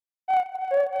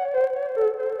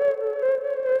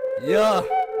Yeah.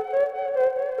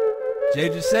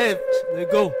 JJ Savage,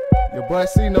 let's go. Your boy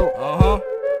C.Note.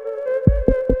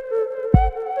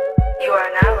 You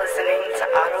are now listening to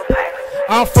Autopilot.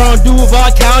 I'm from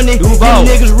Duval County. Them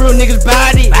niggas, real niggas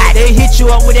body. They hit you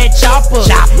up with that chopper.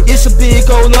 It's a big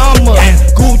old llama.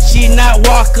 Gucci, not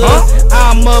Walker.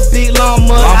 I'm a big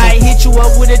llama. I hit you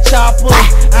up with a chopper.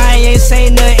 I ain't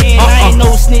saying nothing. I ain't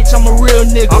no snitch. I'm a real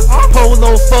nigga.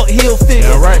 Polo, fuck, heel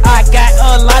figure. I got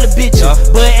a lot of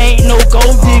bitches, but ain't no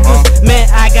gold diggers. Man,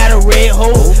 I got a red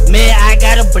hole. Man, I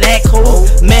got a black hole.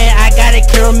 Man, I got a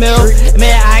caramel.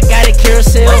 Man, I got a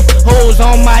carousel. Hoes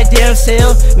on my damn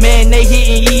cell. Man, they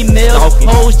hitting emails.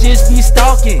 Hoes just be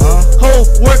stalking. Ho,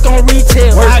 work on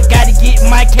retail. I gotta get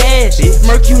my cash.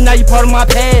 Merc, you now you part of my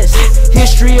past.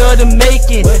 History of the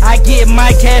making. I get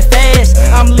my cash fast.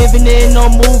 I'm living in a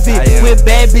movie with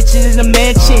bad bitches in the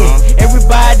mansion.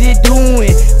 Everybody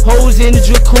doing hoes in the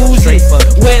jacuzzi.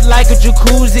 Wet like a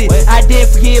jacuzzi. I didn't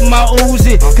forget my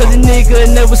Uzi, cause a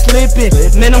nigga never slipping.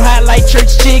 Man, I'm hot like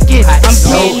church chicken. I'm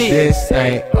getting it. This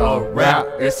ain't a rap,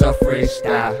 it's a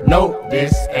freestyle. No,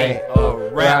 this ain't a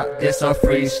rap, it's a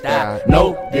freestyle.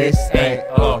 No, this ain't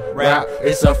a rap,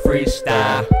 it's a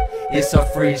freestyle. It's a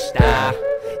freestyle.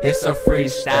 It's a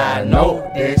freestyle.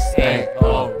 No, this ain't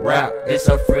a rap, it's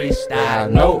a freestyle.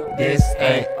 No, this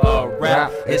ain't a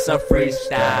rap, it's a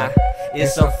freestyle.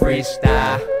 It's a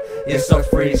freestyle. It's a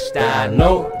freestyle.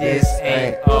 No, this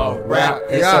ain't a rap.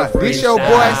 It's a freestyle. This your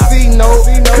boy C.Note.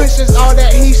 Cushions all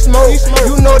that he smoke.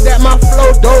 You know that my flow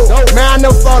dope. Man, I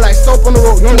never fall like soap on the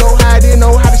road. You know how it is,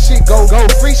 know how the shit go.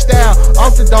 Freestyle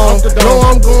off the dome. Know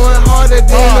I'm going harder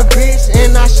than a bitch,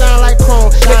 and I shine like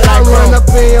chrome. I run up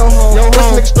in your home.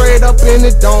 This nigga straight up in the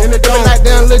dome. Feel like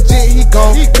damn legit, he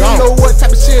gone. You know what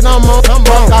type of shit I'm on.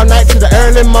 Fuck all night to the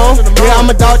early morning. Yeah, I'm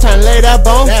a dog trying to lay that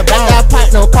bone. That pipe,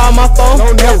 don't call my phone.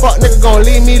 Fuck nigga gon'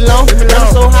 leave me alone.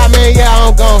 I'm so high, man, yeah,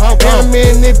 I'm gone. In a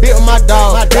minute, bit with my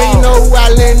dog. Then you know who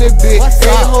I lend this bitch. Hey,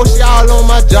 the whole shit all on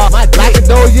my jaw. Like a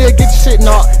door, yeah, get your shit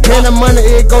knocked. Man, the money,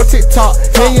 it go TikTok.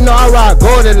 Then you know I ride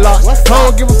golden locks. I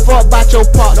don't give a fuck about your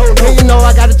pop. Then you know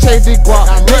I gotta chase this guap.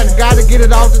 Nigga gotta get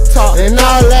it off the top. And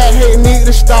all that hate need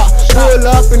to stop. Pull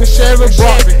up in the Chevy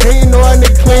block. Then you know a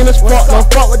nigga clean as fuck. Don't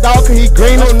fuck with dog, cause he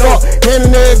green as fuck. Then the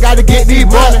nigga gotta get these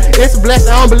bucks. It's a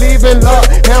blessing, I don't believe in luck.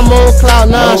 And I'm on cloud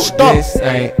 9, stop. This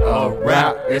ain't a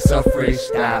rap, it's a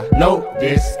freestyle. No,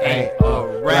 this ain't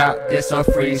a rap, it's a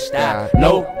freestyle.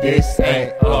 No, this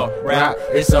ain't a rap,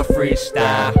 it's a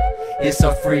freestyle. It's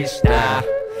a freestyle.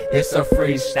 It's a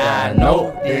freestyle.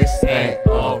 No, this ain't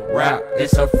a rap,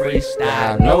 it's a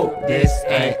freestyle. No, this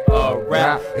ain't a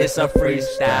rap, it's a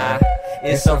freestyle.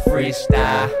 It's a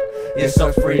freestyle. It's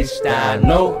a freestyle.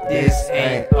 No, this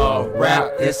ain't a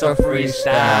rap, it's a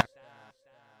freestyle.